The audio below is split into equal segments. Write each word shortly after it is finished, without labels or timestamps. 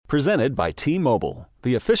Presented by T-Mobile,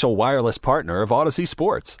 the official wireless partner of Odyssey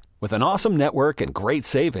Sports. With an awesome network and great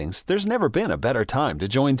savings, there's never been a better time to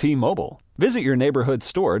join T-Mobile. Visit your neighborhood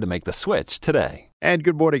store to make the switch today. And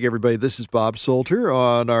good morning, everybody. This is Bob Salter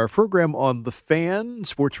on our program on The Fan,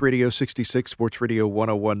 Sports Radio 66, Sports Radio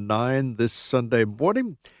 1019 this Sunday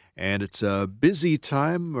morning. And it's a busy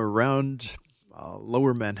time around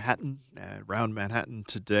lower Manhattan, around Manhattan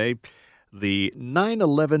today. The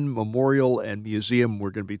 9/11 Memorial and Museum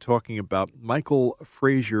we're going to be talking about. Michael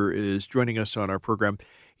Frazier is joining us on our program.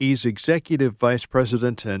 He's Executive Vice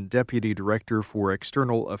President and Deputy Director for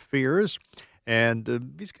External Affairs,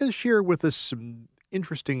 and he's going to share with us some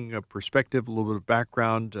interesting perspective, a little bit of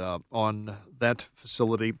background on that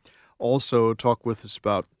facility. Also talk with us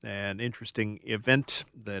about an interesting event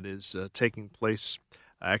that is taking place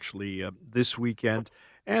actually this weekend,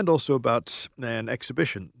 and also about an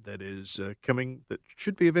exhibition that is coming that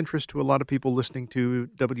should be of interest to a lot of people listening to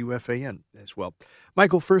WFAN as well.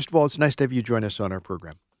 Michael, first of all, it's nice to have you join us on our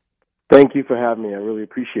program. Thank you for having me. I really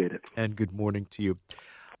appreciate it. And good morning to you.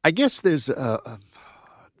 I guess there's a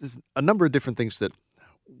number of different things that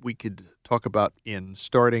we could talk about in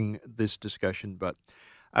starting this discussion, but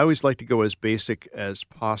I always like to go as basic as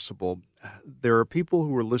possible. There are people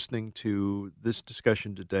who are listening to this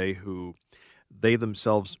discussion today who they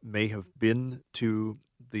themselves may have been to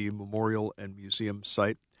the memorial and museum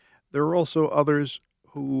site. There are also others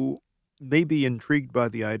who may be intrigued by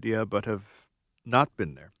the idea but have not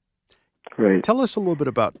been there. Great. Tell us a little bit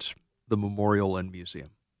about the memorial and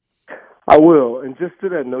museum. I will. And just to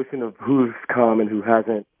that notion of who's come and who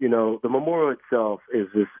hasn't, the memorial itself is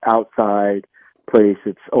this outside place.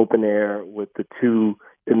 It's open air with the two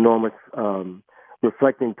enormous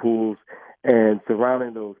reflecting pools, and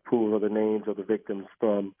surrounding those pools are the names of the victims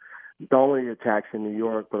from not only attacks in New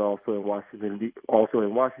York, but also in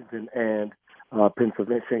Washington and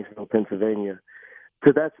Pennsylvania.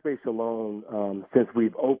 To that space alone, since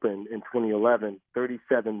we've opened in 2011,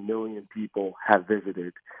 37 million people have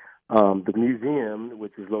visited. The museum,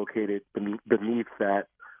 which is located beneath that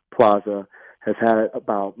plaza, has had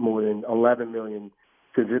about more than 11 million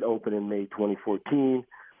since it opened in May 2014.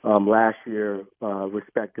 Last year,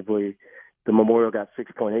 respectively, the memorial got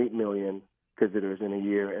 6.8 million visitors in a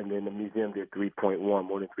year, and then the museum did 3.1,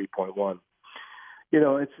 more than 3.1.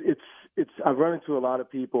 I've run into a lot of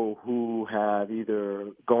people who have either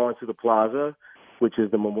gone to the plaza, which is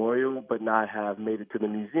the memorial, but not have made it to the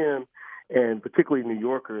museum, and particularly New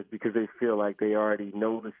Yorkers, because they feel like they already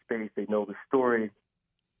know the space, they know the story.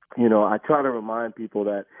 I try to remind people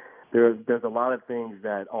that there's a lot of things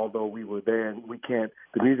that, although we were there, and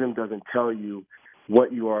the museum doesn't tell you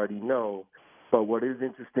what you already know. But what is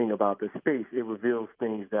interesting about this space, it reveals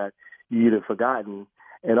things that you either forgotten,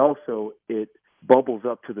 and also it bubbles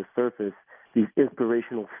up to the surface these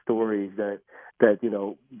inspirational stories that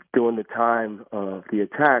during the time of the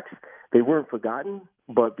attacks, they weren't forgotten,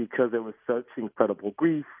 but because there was such incredible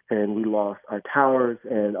grief and we lost our towers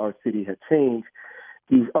and our city had changed,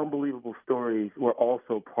 these unbelievable stories were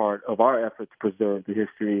also part of our effort to preserve the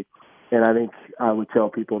history. And I think I would tell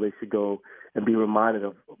people they should go and be reminded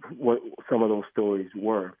of what some of those stories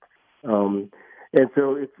were. And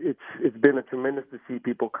so it's been a tremendous to see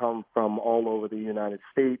people come from all over the United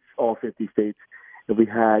States, all 50 states. And we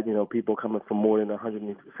had, people coming from more than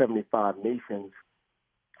 175 nations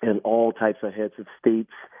and all types of heads of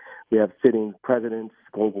states. We have sitting presidents,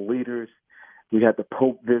 global leaders. We had the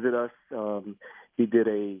Pope visit us. He did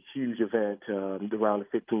a huge event around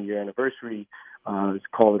the 15-year anniversary. It's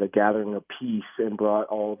called A Gathering of Peace, and brought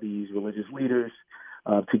all these religious leaders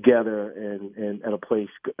together and at a place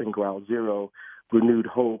in Ground Zero, renewed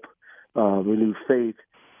hope, renewed faith,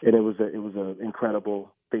 and it was an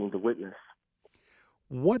incredible thing to witness.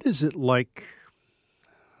 What is it like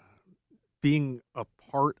being a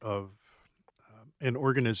part of an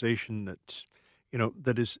organization that's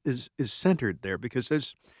that is centered there?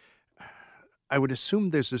 Because I would assume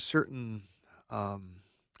there's a certain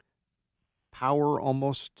power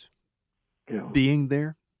almost being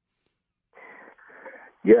there.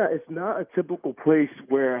 Yeah, it's not a typical place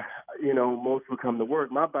where, most would come to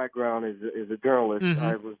work. My background is a journalist. Mm-hmm.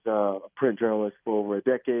 I was a print journalist for over a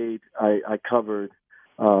decade. I covered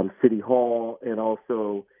City Hall and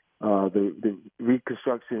also the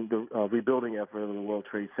reconstruction, the rebuilding effort of the World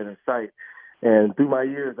Trade Center site. And through my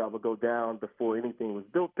years, I would go down before anything was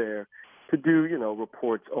built there to do,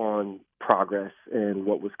 reports on progress and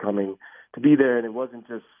what was coming to be there. And it wasn't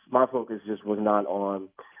just, my focus just was not on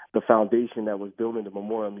the foundation that was building the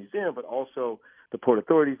Memorial Museum, but also the Port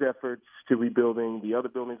Authority's efforts to rebuilding the other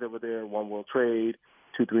buildings that were there, One World Trade,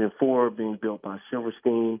 2, 3, and 4 being built by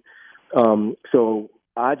Silverstein. So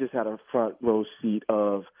I just had a front row seat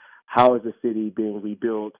of how is the city being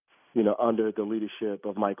rebuilt, under the leadership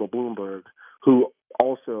of Michael Bloomberg, who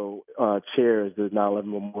also chairs the 9/11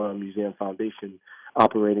 Memorial Museum Foundation,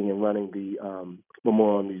 operating and running the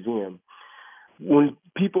Memorial Museum. When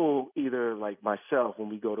people, either like myself, when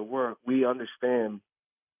we go to work, we understand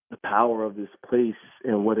the power of this place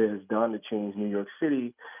and what it has done to change New York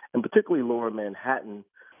City, and particularly Lower Manhattan,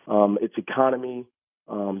 its economy,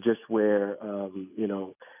 just where,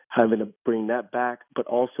 having to bring that back, but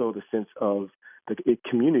also the sense of the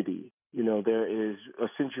community. There is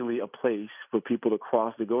essentially a place for people to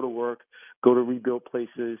cross, to go to work, go to rebuild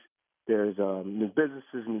places. There's new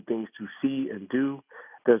businesses, new things to see and do.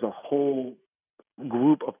 There's a whole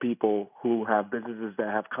group of people who have businesses that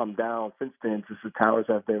have come down since then, since the towers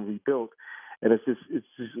have been rebuilt. And it's this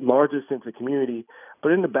larger sense of community.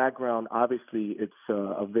 But in the background, obviously, it's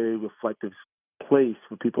a very reflective place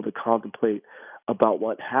for people to contemplate about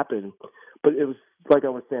what happened. But it was, like I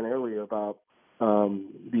was saying earlier, about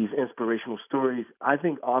these inspirational stories. I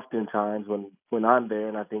think oftentimes when I'm there,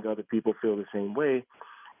 and I think other people feel the same way,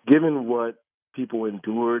 given what people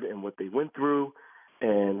endured and what they went through,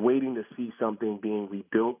 and waiting to see something being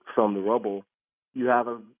rebuilt from the rubble, you have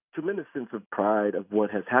a tremendous sense of pride of what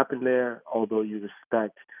has happened there, although you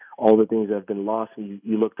respect all the things that have been lost, and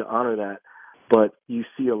you look to honor that. But you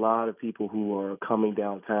see a lot of people who are coming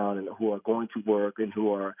downtown and who are going to work and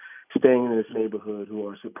who are staying in this neighborhood, who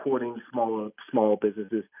are supporting small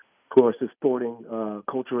businesses, who are supporting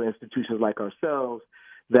cultural institutions like ourselves,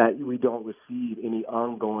 that we don't receive any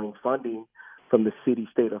ongoing funding from the city,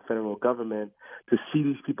 state, or federal government. To see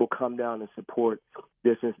these people come down and support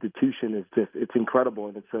this institution it's incredible,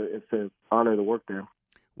 and it's an honor to work there.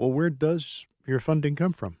 Well, where does your funding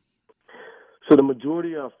come from? So the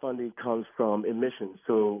majority of funding comes from admissions.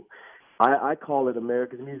 So I call it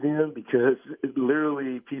America's Museum because it's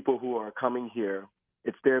literally people who are coming here,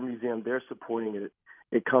 it's their museum, they're supporting it.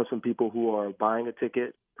 It comes from people who are buying a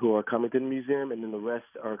ticket, who are coming to the museum, and then the rest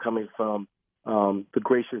are coming from the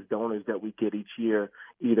gracious donors that we get each year,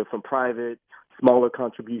 either from private, smaller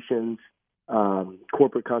contributions,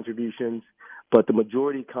 corporate contributions, but the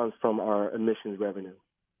majority comes from our admissions revenue.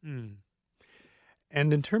 Mm.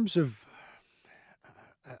 And in terms of,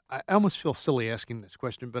 I almost feel silly asking this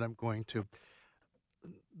question, but I'm going to,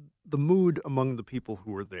 the mood among the people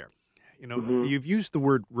who were there. You've used the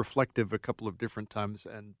word reflective a couple of different times,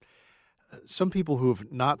 and some people who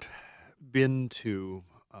have not been to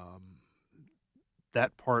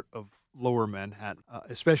that part of Lower Manhattan,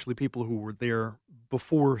 especially people who were there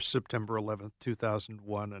before September 11th,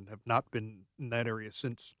 2001, and have not been in that area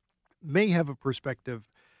since, may have a perspective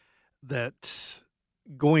that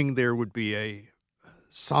going there would be a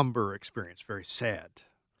somber experience, very sad.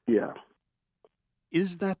 Yeah.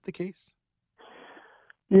 Is that the case?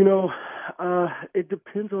 It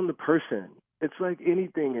depends on the person. It's like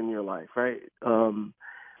anything in your life, right?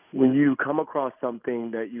 When you come across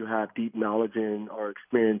something that you have deep knowledge in or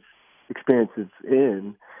experiences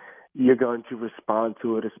in, you're going to respond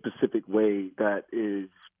to it a specific way that is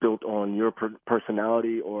built on your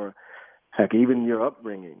personality or, heck, even your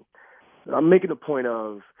upbringing. I'm making a point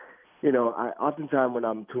of, oftentimes when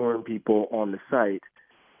I'm touring people on the site,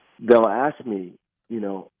 they'll ask me,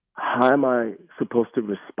 how am I supposed to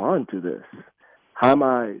respond to this? How am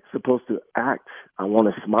I supposed to act? I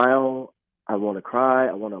want to smile. I want to cry.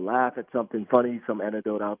 I want to laugh at something funny, some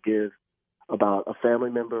anecdote I'll give about a family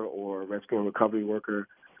member or a rescue and recovery worker.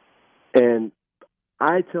 And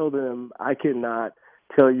I tell them I cannot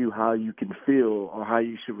tell you how you can feel or how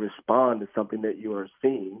you should respond to something that you are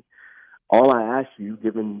seeing. All I ask you,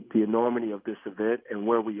 given the enormity of this event and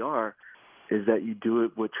where we are, is that you do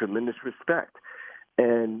it with tremendous respect.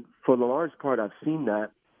 And for the large part, I've seen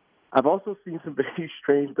that. I've also seen some very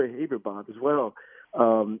strange behavior, Bob, as well.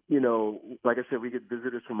 Like I said, we get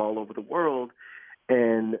visitors from all over the world,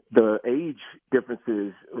 and the age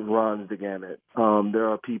differences runs the gamut. There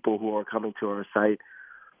are people who are coming to our site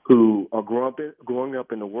who are growing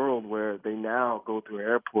up in a world where they now go through an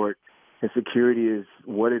airport and security is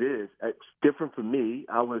what it is. It's different for me.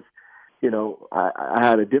 I was, I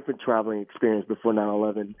had a different traveling experience before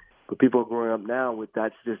 9/11, but people are growing up now with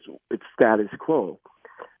it's status quo.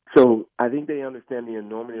 So I think they understand the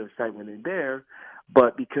enormity of the site when they're there,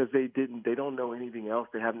 but because they don't know anything else,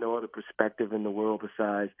 they have no other perspective in the world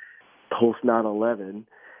besides post 9/11,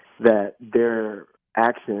 that their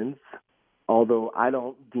actions, although I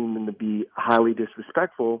don't deem them to be highly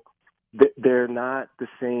disrespectful, they're not the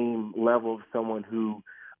same level of someone who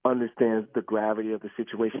understands the gravity of the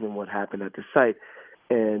situation and what happened at the site.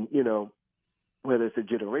 And, whether it's a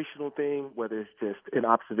generational thing, whether it's just an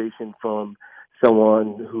observation from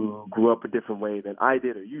someone who grew up a different way than I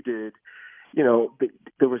did or you did,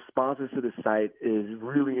 the responses to the site is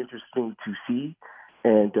really interesting to see.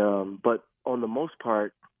 And but on the most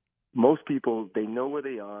part, most people, they know where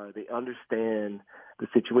they are, they understand the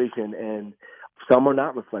situation, and some are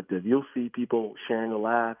not reflective. You'll see people sharing a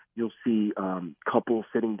laugh. You'll see couples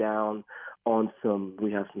sitting down on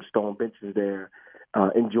we have some stone benches there,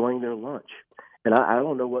 enjoying their lunch. And I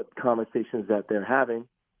don't know what conversations that they're having.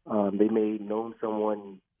 They may know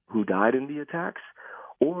someone who died in the attacks,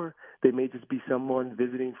 or they may just be someone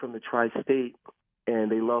visiting from the tri-state, and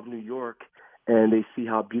they love New York, and they see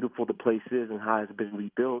how beautiful the place is and how it's been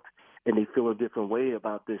rebuilt, and they feel a different way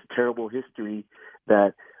about this terrible history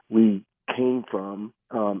that we came from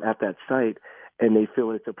at that site, and they feel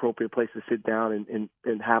it's an appropriate place to sit down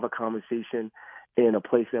and have a conversation in a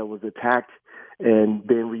place that was attacked and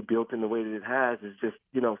been rebuilt in the way that it has is just,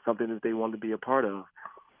 something that they want to be a part of.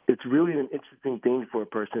 It's really an interesting thing for a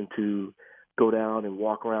person to go down and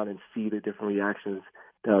walk around and see the different reactions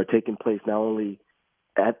that are taking place, not only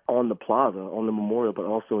on the plaza, on the memorial, but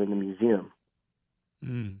also in the museum.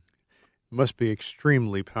 Must be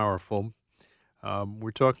extremely powerful.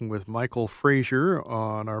 We're talking with Michael Frazier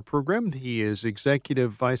on our program. He is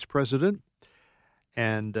Executive Vice President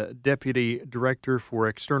and Deputy Director for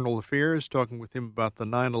External Affairs, talking with him about the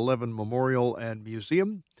 9/11 Memorial and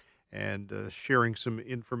Museum and sharing some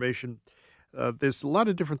information. There's a lot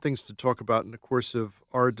of different things to talk about in the course of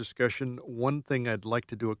our discussion. One thing I'd like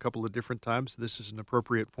to do a couple of different times, this is an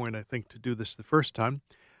appropriate point, I think, to do this the first time.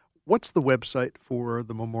 What's the website for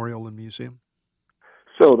the Memorial and Museum?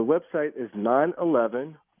 So the website is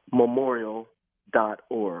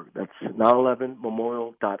 911memorial.org. That's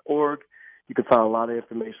 911memorial.org. You can find a lot of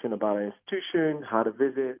information about our institution, how to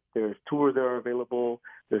visit. There's tours that are available.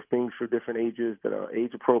 There's things for different ages that are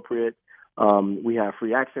age appropriate. We have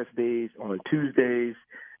free access days on Tuesdays.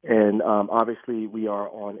 And obviously we are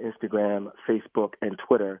on Instagram, Facebook, and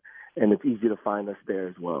Twitter. And it's easy to find us there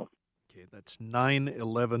as well. Okay, that's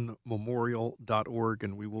 911memorial.org,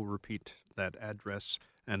 and we will repeat that address.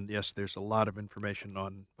 And yes, there's a lot of information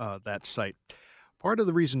on that site. Part of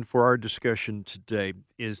the reason for our discussion today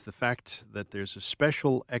is the fact that there's a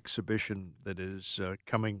special exhibition that is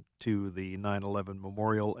coming to the 9/11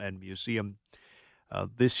 Memorial and Museum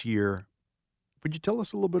this year. Would you tell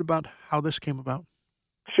us a little bit about how this came about?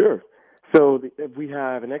 Sure. So we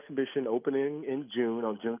have an exhibition opening in June,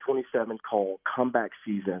 on June 27th, called Comeback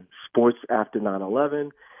Season, Sports After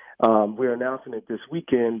 9/11. We're announcing it this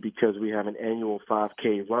weekend because we have an annual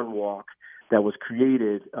 5K run walk that was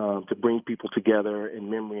created to bring people together in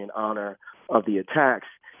memory and honor of the attacks,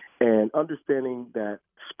 and understanding that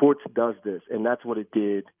sports does this, and that's what it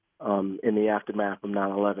did in the aftermath of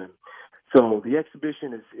 9/11. So the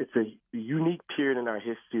exhibition it's a unique period in our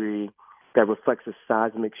history that reflects a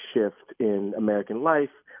seismic shift in American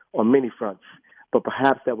life on many fronts, but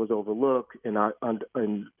perhaps that was overlooked, and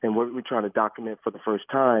what we're trying to document for the first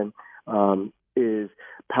time is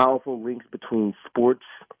powerful links between sports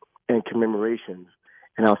and commemorations,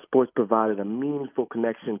 and how sports provided a meaningful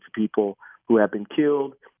connection to people who have been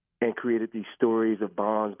killed and created these stories of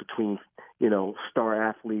bonds between, star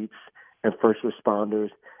athletes and first responders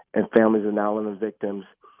and families of 9/11 victims.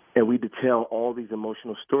 And we detail all these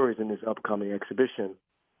emotional stories in this upcoming exhibition.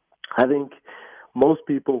 I think most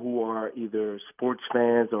people who are either sports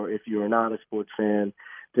fans or if you're not a sports fan,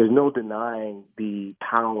 there's no denying the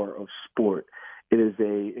power of sport. It is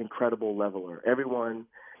an incredible leveler. Everyone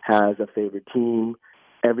has a favorite team.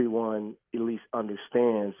 Everyone at least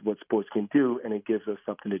understands what sports can do, and it gives us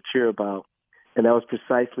something to cheer about. And that was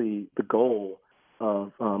precisely the goal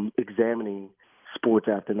of examining sports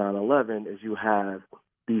after 9/11, is you have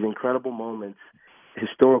these incredible moments,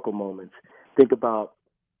 historical moments. Think about,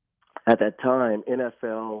 at that time,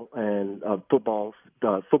 NFL and football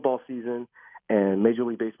season and Major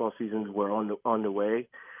League Baseball seasons were on the way.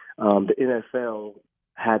 The NFL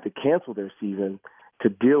had to cancel their season to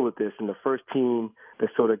deal with this, and the first team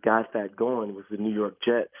that sort of got that going was the New York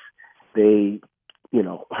Jets. They,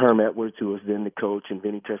 Herm Edwards, who was then the coach, and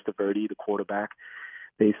Vinny Testaverde, the quarterback,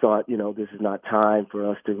 they thought, this is not time for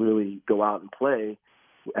us to really go out and play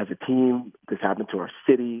as a team. This happened to our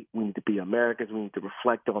city. We need to be Americans. We need to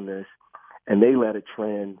reflect on this. And they led a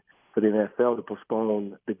trend for the NFL to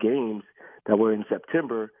postpone the games that were in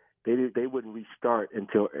September. They wouldn't restart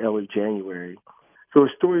until early January. So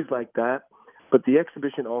there's stories like that. But the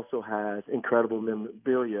exhibition also has incredible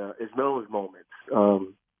memorabilia as well as moments.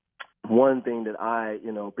 One thing that I,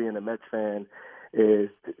 being a Mets fan,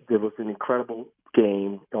 is there was an incredible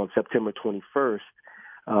game on September 21st.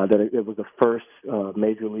 That it was the first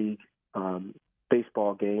Major League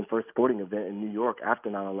baseball game, first sporting event in New York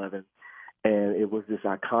after 9/11. And it was this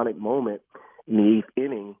iconic moment in the eighth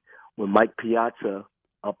inning when Mike Piazza,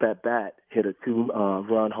 up at bat, hit a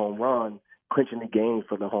two-run home run, clinching the game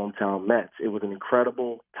for the hometown Mets. It was an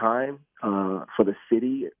incredible time for the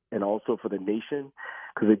city and also for the nation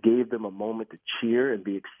because it gave them a moment to cheer and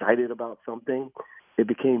be excited about something. It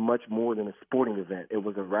became much more than a sporting event. It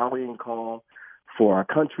was a rallying call for our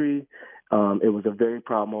country. It was a very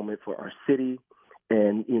proud moment for our city.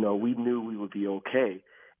 And, we knew we would be okay.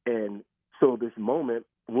 And so this moment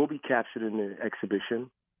will be captured in the exhibition.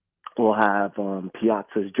 We'll have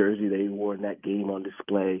Piazza's jersey that he wore in that game on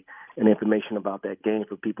display and information about that game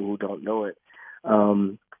for people who don't know it.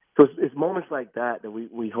 So it's moments like that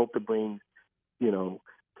we hope to bring,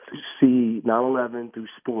 see 9/11 through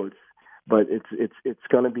sports. But it's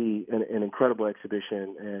going to be an incredible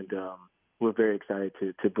exhibition, and we're very excited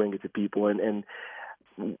to bring it to people. And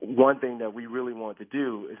one thing that we really want to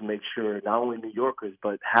do is make sure not only New Yorkers,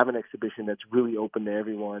 but have an exhibition that's really open to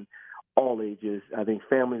everyone, all ages. I think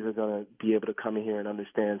families are going to be able to come in here and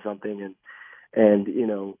understand something and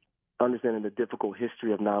understanding the difficult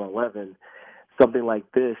history of 9/11. Something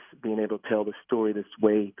like this, being able to tell the story this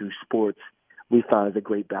way through sports, we find is a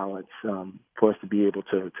great balance for us to be able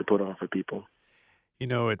to put on for people.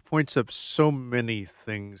 It points up so many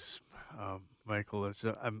things, Michael, as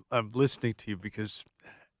I'm listening to you, because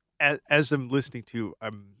as I'm listening to you,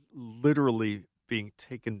 I'm literally being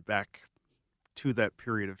taken back to that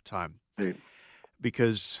period of time. Right.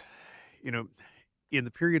 Because, in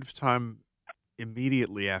the period of time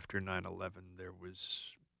immediately after 9/11, there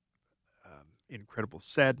was incredible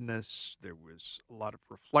sadness. There was a lot of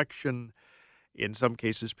reflection. In some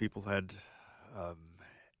cases, people had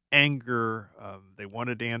anger. They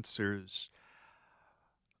wanted answers.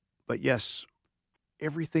 But yes,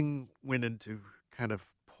 everything went into kind of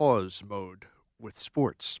pause mode with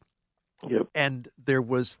sports. Yep. And there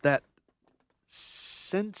was that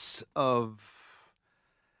sense of,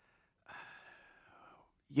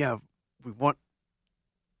 we want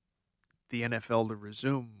the NFL to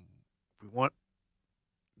resume. We want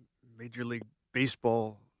Major League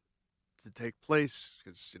Baseball to take place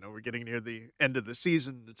because, we're getting near the end of the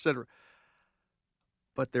season, et cetera.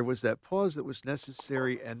 But there was that pause that was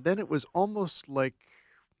necessary, and then it was almost like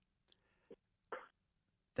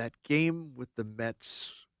that game with the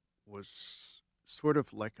Mets was sort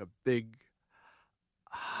of like a big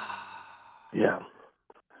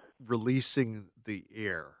releasing the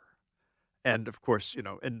air. And, of course,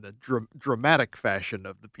 in the dramatic fashion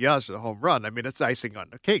of the Piazza home run, I mean, it's icing on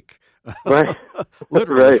the cake, right?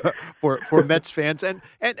 Literally, right. for Mets fans and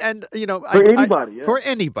for anybody, for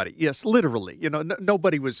anybody, yes, literally.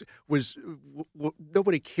 Nobody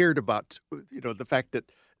nobody cared about the fact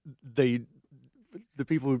that the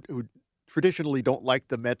people who traditionally don't like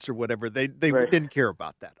the Mets or whatever, they right. didn't care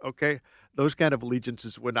about that. Okay, those kind of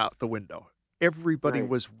allegiances went out the window. Everybody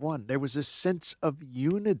was one. There was a sense of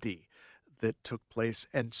unity that took place,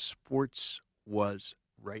 and sports was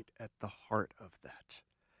right at the heart of that.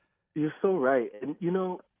 You're so right. And,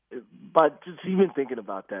 but just even thinking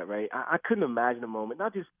about that, right, I couldn't imagine a moment,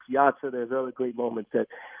 not just Piazza, there's other great moments that,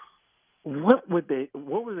 what were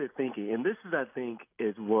they thinking? And this is, I think,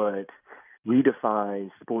 is what redefines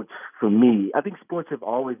sports for me. I think sports have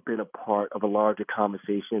always been a part of a larger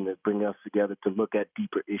conversation that bring us together to look at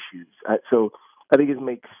deeper issues. So I think it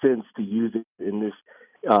makes sense to use it in this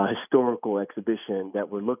historical exhibition that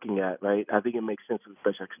we're looking at, right? I think it makes sense as a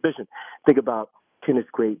special exhibition. Think about tennis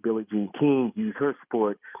great Billie Jean King used her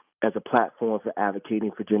sport as a platform for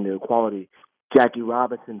advocating for gender equality. Jackie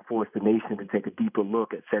Robinson forced the nation to take a deeper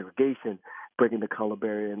look at segregation, breaking the color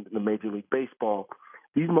barrier in the Major League Baseball.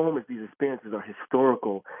 These moments, these experiences are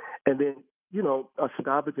historical. And then, a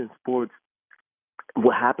stoppage in sports,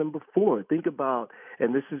 what happened before. Think about,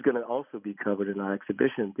 and this is going to also be covered in our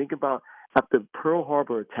exhibition, think about after the Pearl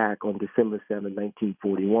Harbor attack on December 7,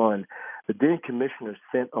 1941, the then commissioner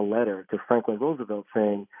sent a letter to Franklin Roosevelt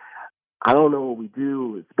saying, I don't know what we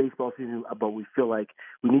do, it's baseball season, but we feel like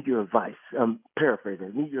we need your advice.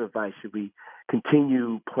 Paraphrasing, we need your advice. Should we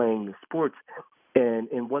continue playing the sports? And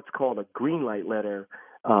in what's called a green light letter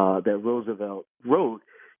that Roosevelt wrote,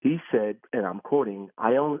 he said, and I'm quoting,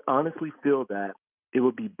 I honestly feel that it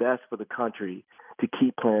would be best for the country to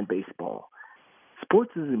keep playing baseball.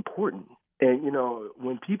 Sports is important. And,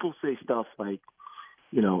 when people say stuff like,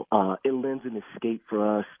 it lends an escape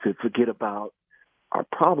for us to forget about our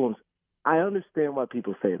problems, I understand why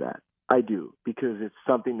people say that. I do, because it's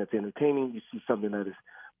something that's entertaining. You see something that is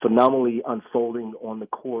phenomenally unfolding on the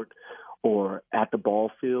court or at the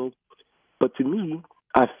ball field. But to me,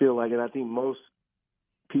 I feel like, and I think most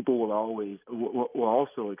people will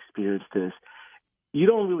also experience this. You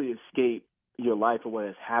don't really escape your life or what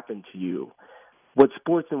has happened to you. What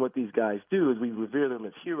sports and what these guys do is we revere them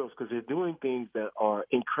as heroes because they're doing things that are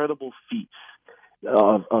incredible feats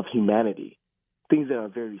of humanity, things that are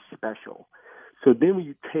very special. So then when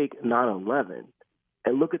you take 9/11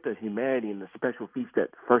 and look at the humanity and the special feats that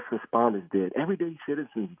first responders did, everyday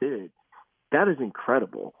citizens did, that is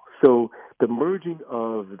incredible. So the merging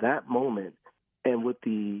of that moment and with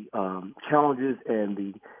the challenges and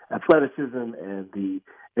the athleticism and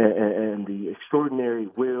the extraordinary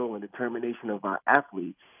will and determination of our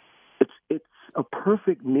athletes, it's a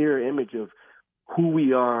perfect mirror image of who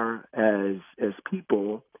we are as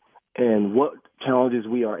people and what challenges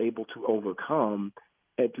we are able to overcome,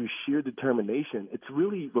 and through sheer determination. It's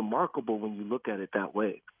really remarkable when you look at it that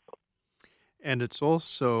way. And it's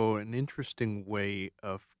also an interesting way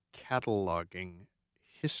of cataloging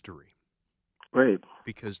history. Right.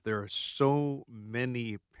 Because there are so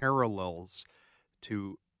many parallels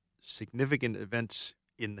to significant events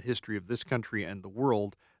in the history of this country and the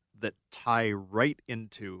world that tie right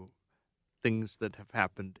into things that have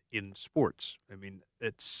happened in sports. I mean,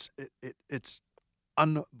 it's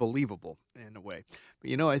unbelievable in a way.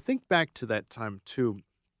 But, I think back to that time, too,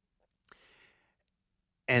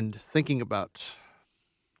 and thinking about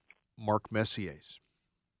Mark Messier's.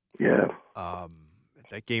 Yeah.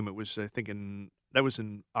 That game, it was, I think, that was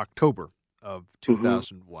in October of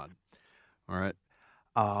 2001. All right.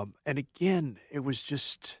 And again, it was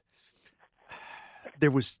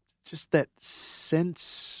there was just that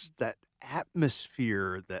sense, that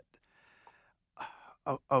atmosphere that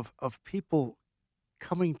of people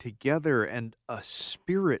coming together and a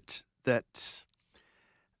spirit that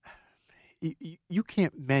you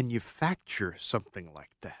can't manufacture something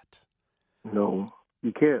like that. No,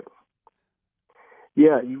 you can't.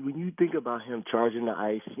 Yeah, when you think about him charging the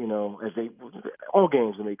ice, as all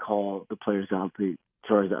games when they call the players out, they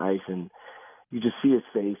charge the ice, and you just see his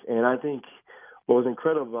face. And I think what was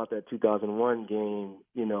incredible about that 2001 game,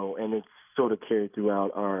 and it's sort of carried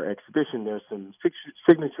throughout our exhibition, there's some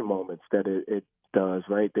signature moments that it does,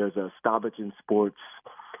 right? There's a stoppage in sports,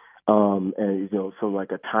 and, so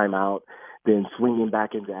like a timeout, then swinging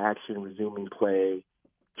back into action, resuming play,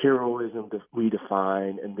 heroism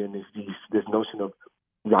redefined, and then there's this notion of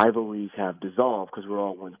rivalries have dissolved because we're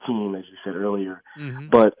all one team, as you said earlier. Mm-hmm.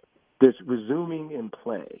 But this resuming in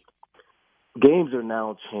play, games are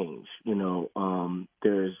now changed.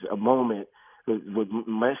 There's a moment with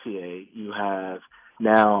Messier. You have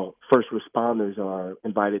now first responders are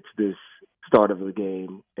invited to this start of the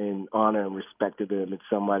game and honor and respect to them. It's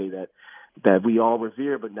somebody that we all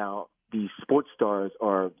revere, but now these sports stars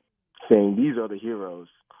are saying these are the heroes.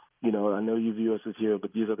 I know you view us as heroes,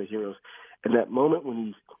 but these are the heroes. And that moment when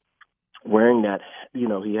he's wearing that,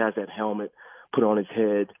 he has that helmet put on his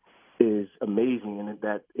head is amazing. And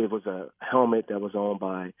that it was a helmet that was owned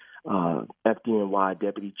by FDNY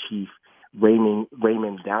Deputy Chief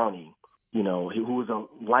Raymond Downey, who was a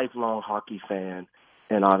lifelong hockey fan.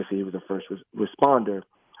 And obviously he was a first responder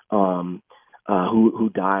who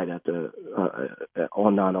died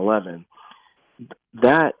on 9/11.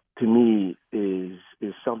 That, to me, is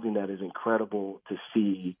something that is incredible to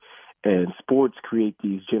see, and sports create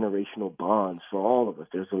these generational bonds for all of us.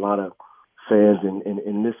 There's a lot of fans, and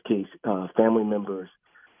in this case, family members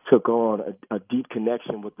took on a deep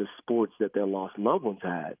connection with the sports that their lost loved ones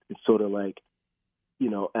had. It's sort of like,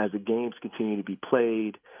 as the games continue to be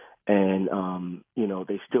played and,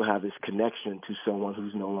 they still have this connection to someone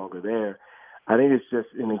who's no longer there. I think it's just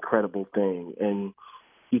an incredible thing. And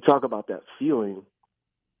you talk about that feeling.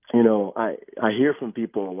 I hear from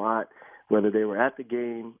people a lot, whether they were at the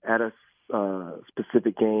game, at a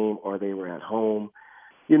specific game, or they were at home.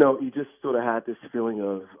 You just sort of had this feeling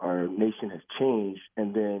of our nation has changed,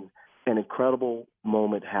 and then an incredible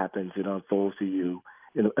moment happens. It unfolds to you,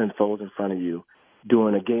 it unfolds in front of you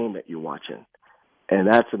during a game that you're watching. And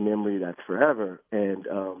that's a memory that's forever. And,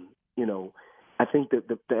 I think that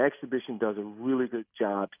the exhibition does a really good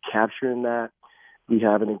job capturing that. We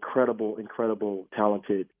have an incredible,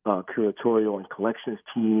 talented curatorial and collections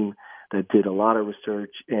team that did a lot of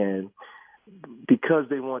research. And because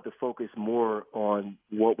they wanted to focus more on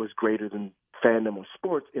what was greater than fandom or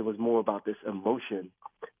sports, it was more about this emotion.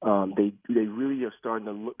 They really are starting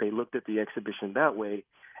to look. They looked at the exhibition that way,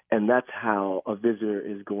 and that's how a visitor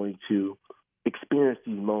is going to experience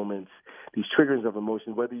these moments, these triggers of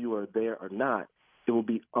emotion, whether you are there or not. It will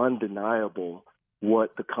be undeniable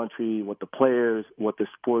what the country, what the players, what the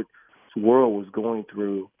sports world was going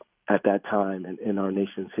through at that time in our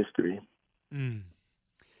nation's history.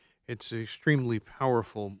 It's extremely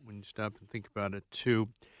powerful when you stop and think about it, too.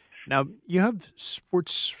 Now, you have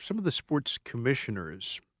some of the sports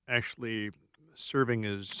commissioners actually serving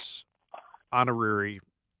as honorary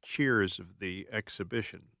chairs of the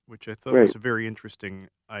exhibition, which I thought Right. was a very interesting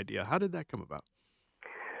idea. How did that come about?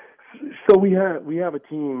 So we have a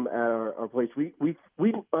team at our place.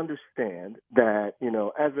 We understand that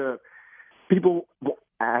as a people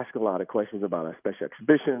ask a lot of questions about our special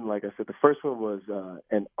exhibition. Like I said, the first one was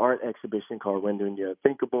an art exhibition called Rendering the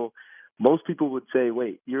Unthinkable. Most people would say,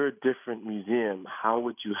 "Wait, you're a different museum. How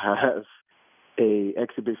would you have a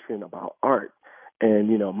exhibition about art?" And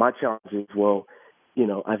my challenge is, well,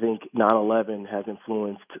 I think 9/11 has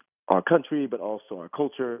influenced our country, but also our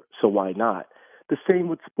culture. So why not? The same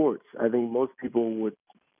with sports. I think most people would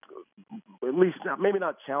at least maybe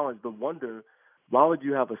not challenge, but wonder why would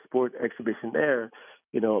you have a sport exhibition there?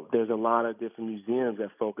 There's a lot of different museums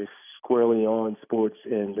that focus squarely on sports,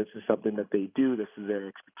 and this is something that they do. This is their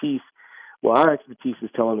expertise. Well, our expertise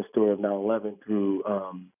is telling the story of 9/11 through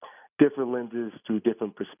different lenses, through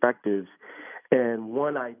different perspectives. And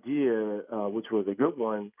one idea, which was a good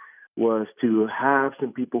one, was to have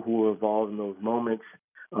some people who were involved in those moments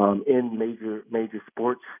in major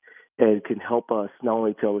sports and can help us not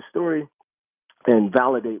only tell the story and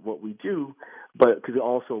validate what we do, but could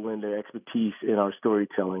also lend their expertise in our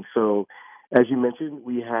storytelling. So, as you mentioned,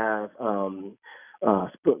 we have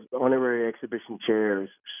honorary exhibition chairs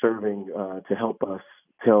serving to help us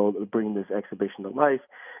bring this exhibition to life.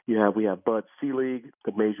 We have Bud Selig,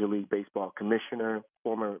 the Major League Baseball commissioner,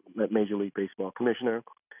 former Major League Baseball commissioner,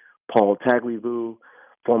 Paul Tagliabue,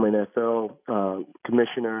 former NFL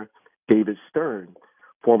commissioner, David Stern,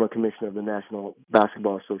 former commissioner of the National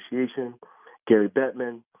Basketball Association, Gary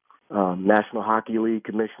Bettman, National Hockey League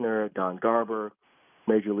commissioner, Don Garber,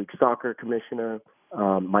 Major League Soccer commissioner,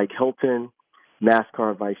 Mike Hilton,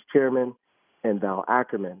 NASCAR vice chairman, and Val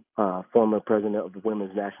Ackerman, former president of the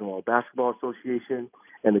Women's National Basketball Association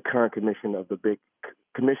and the current commissioner of the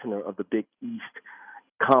Big East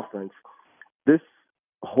Conference. This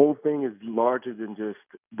whole thing is larger than just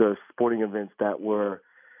the sporting events that were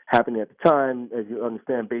happening at the time. As you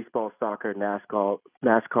understand, baseball, soccer,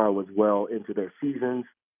 NASCAR was well into their seasons.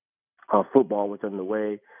 Football was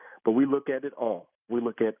underway, but we look at it all. We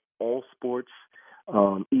look at all sports,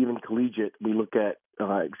 even collegiate. We look at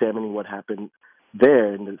examining what happened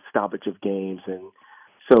there in the stoppage of games. And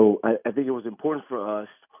so I think it was important for us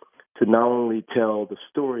to not only tell the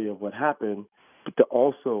story of what happened, but to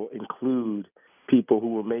also include people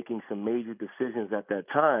who were making some major decisions at that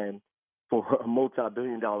time for a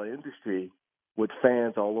multi-billion-dollar industry with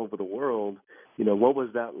fans all over the world. What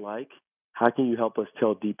was that like? How can you help us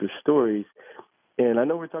tell deeper stories? And I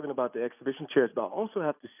know we're talking about the exhibition chairs, but I also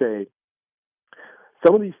have to say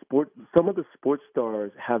some of the sports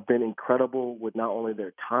stars have been incredible with not only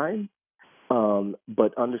their time,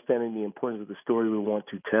 but understanding the importance of the story we want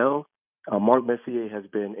to tell. Mark Messier has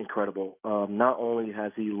been incredible. Not only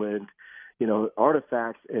has he lent,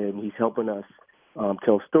 artifacts, and he's helping us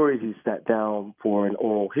tell stories. He's sat down for an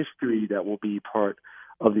oral history that will be part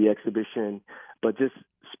of the exhibition, but just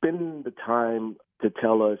spending the time to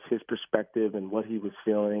tell us his perspective and what he was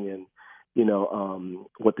feeling and,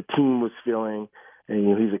 what the team was feeling.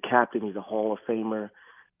 And, he's a captain. He's a Hall of Famer.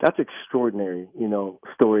 That's extraordinary,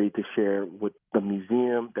 story to share with the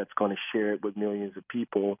museum that's going to share it with millions of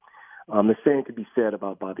people. The same could be said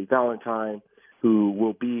about Bobby Valentine, who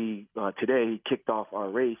will be today. He kicked off our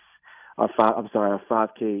race, our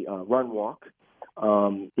 5K run walk.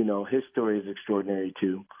 His story is extraordinary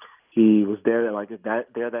too. He was there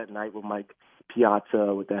that night with Mike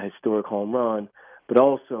Piazza with that historic home run, but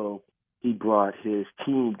also he brought his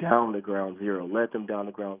team down to ground zero, led them down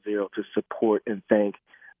to ground zero to support and thank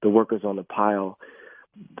the workers on the pile.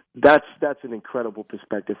 That's an incredible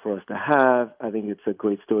perspective for us to have. I think it's a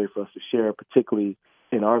great story for us to share, particularly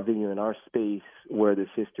in our venue, in our space where this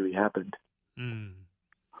history happened. Mm.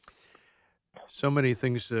 So many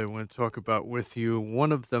things I want to talk about with you.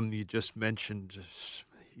 One of them you just mentioned,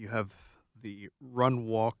 you have the run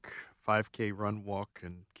walk, 5K run walk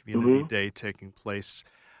and community day taking place.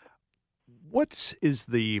 What's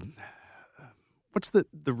the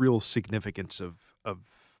real significance of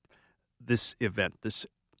this event,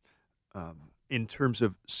 in terms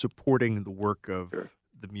of supporting the work of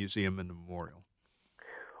the museum and the memorial?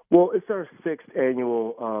 Well, it's our 6th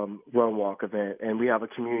annual run walk event, and we have a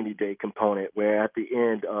community day component where at the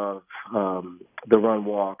end of the run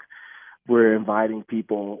walk, we're inviting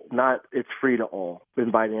people. It's free to all. We're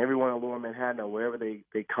inviting everyone in Lower Manhattan or wherever they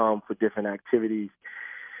come for different activities.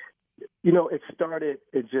 It started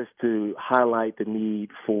just to highlight the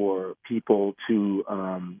need for people to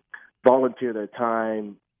volunteer their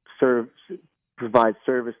time, provide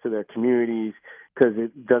service to their communities, because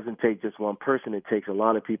it doesn't take just one person. It takes a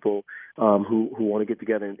lot of people who want to get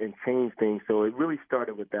together and change things. So it really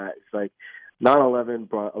started with that. It's like 9/11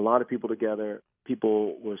 brought a lot of people together.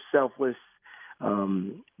 People were selfless.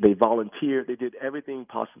 They volunteered. They did everything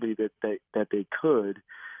possibly that they could.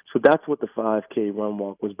 So that's what the 5K Run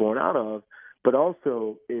Walk was born out of. But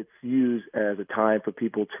also it's used as a time for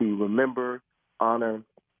people to remember, honor,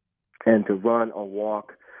 and to run or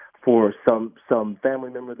walk for some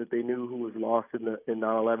family member that they knew who was lost in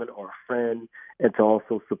 9/11, or a friend, and to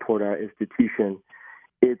also support our institution.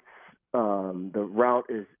 It's the route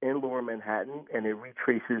is in Lower Manhattan, and it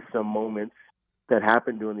retraces some moments that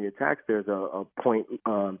happened during the attacks. There's a point,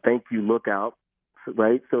 thank you lookout,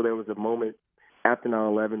 right? So there was a moment after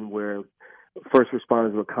 9/11 where first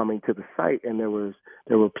responders were coming to the site, and there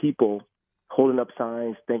were people holding up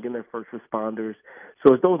signs, thanking their first responders.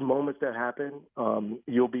 So it's those moments that happen.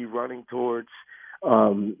 You'll be running towards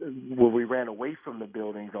where we ran away from the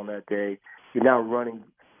buildings on that day. You're now running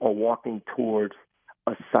or walking towards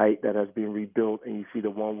a site that has been rebuilt, and you see the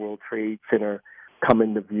One World Trade Center come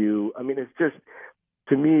into view. I mean, it's just,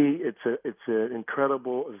 to me, it's an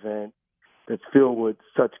incredible event that's filled with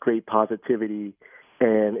such great positivity,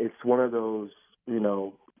 and it's one of those,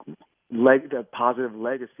 the positive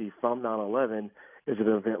legacy from 9/11 is an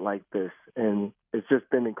event like this. And it's just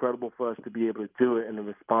been incredible for us to be able to do it, and the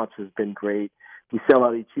response has been great. We sell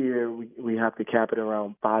out each year. We have to cap it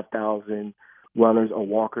around 5,000 runners or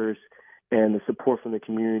walkers, and the support from the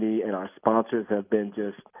community and our sponsors have been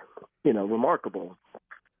just, remarkable.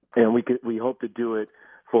 And we hope to do it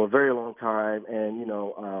for a very long time. And,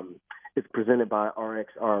 it's presented by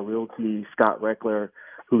RXR Realty, Scott Reckler,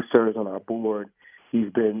 who serves on our board.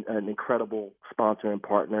 He's been an incredible sponsor and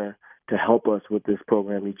partner to help us with this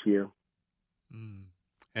program each year.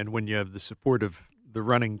 And when you have the support of the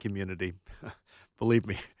running community, believe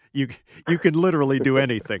me, you can literally do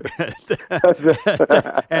anything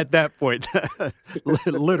at that point.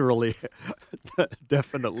 Literally,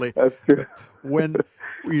 definitely. That's true. When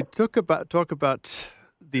we talk about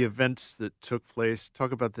the events that took place,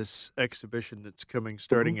 talk about this exhibition that's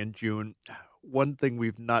starting in June, one thing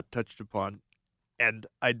we've not touched upon, and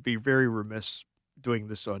I'd be very remiss doing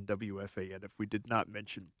this on WFAN if we did not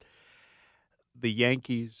mention the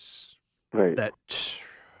Yankees, right. That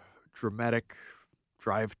dramatic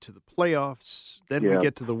drive to the playoffs. Then we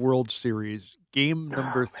get to the World Series, game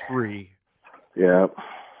number 3. Yeah.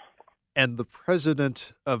 And the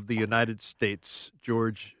President of the United States,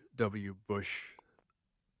 George W. Bush,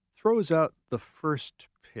 throws out the first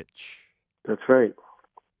pitch. That's right.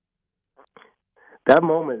 That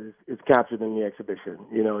moment is captured in the exhibition.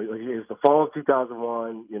 It's the fall of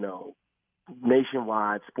 2001,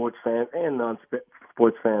 nationwide sports fans and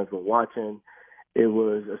non-sports fans were watching. It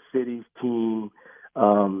was a city's team,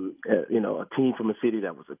 a team from a city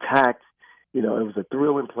that was attacked. It was a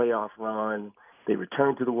thrilling playoff run. They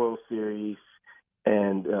returned to the World Series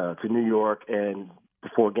and to New York, and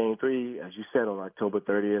before Game 3, as you said, on October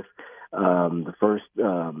 30th, the first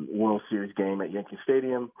World Series game at Yankee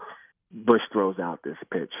Stadium, Bush throws out this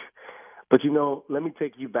pitch. But, let me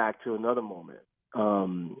take you back to another moment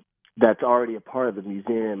that's already a part of the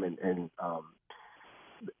museum. And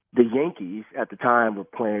the Yankees at the time were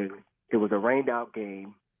playing, it was a rained-out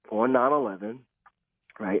game on 9/11,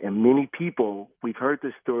 right? And many people, we've heard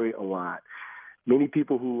this story a lot, many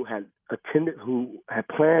people who had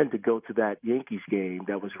planned to go to that Yankees game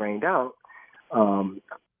that was rained out,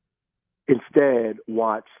 instead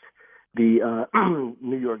watched the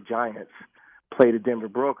New York Giants play the Denver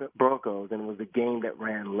Broncos, and it was a game that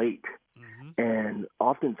ran late. Mm-hmm. And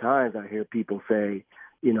oftentimes I hear people say,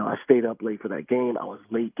 I stayed up late for that game. I was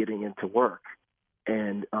late getting into work.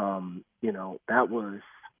 And, that was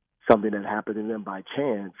something that happened to them by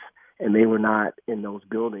chance, and they were not in those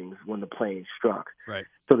buildings when the plane struck. Right.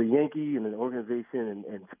 So the Yankee and the organization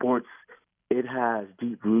and sports, it has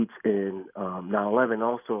deep roots in 9/11.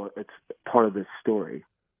 Also, it's part of this story.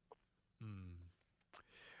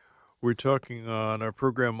 We're talking on our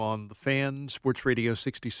program on The Fan, Sports Radio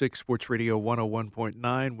 66, Sports Radio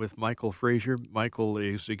 101.9 with Michael Frazier. Michael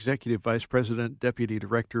is Executive Vice President, Deputy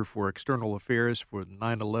Director for External Affairs for the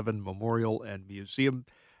 9/11 Memorial and Museum,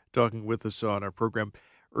 talking with us on our program.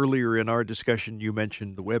 Earlier in our discussion, you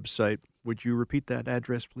mentioned the website. Would you repeat that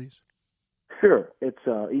address, please? Sure. It's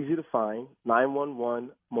easy to find,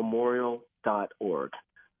 911memorial.org.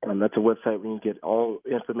 That's a website where you can get all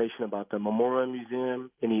information about the Memorial Museum,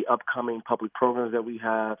 any upcoming public programs that we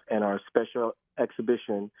have, and our special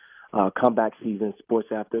exhibition, Comeback Season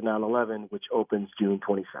Sports After 9/11, which opens June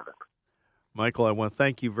 27th. Michael, I want to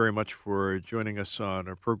thank you very much for joining us on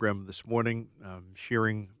our program this morning,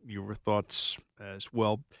 sharing your thoughts as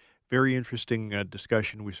well. Very interesting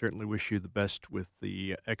discussion. We certainly wish you the best with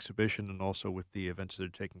the exhibition and also with the events that are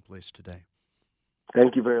taking place today.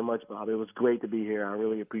 Thank you very much, Bob. It was great to be here. I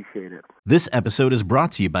really appreciate it. This episode is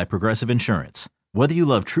brought to you by Progressive Insurance. Whether you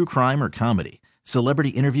love true crime or comedy, celebrity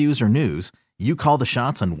interviews or news, you call the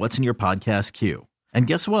shots on what's in your podcast queue. And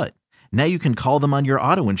guess what? Now you can call them on your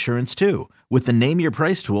auto insurance too with the Name Your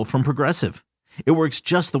Price tool from Progressive. It works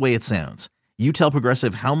just the way it sounds. You tell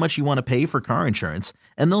Progressive how much you want to pay for car insurance,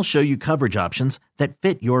 and they'll show you coverage options that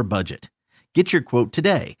fit your budget. Get your quote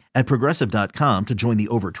today at Progressive.com to join the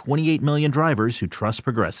over 28 million drivers who trust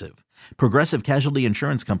Progressive. Progressive Casualty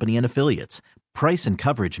Insurance Company and Affiliates. Price and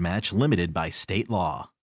coverage match limited by state law.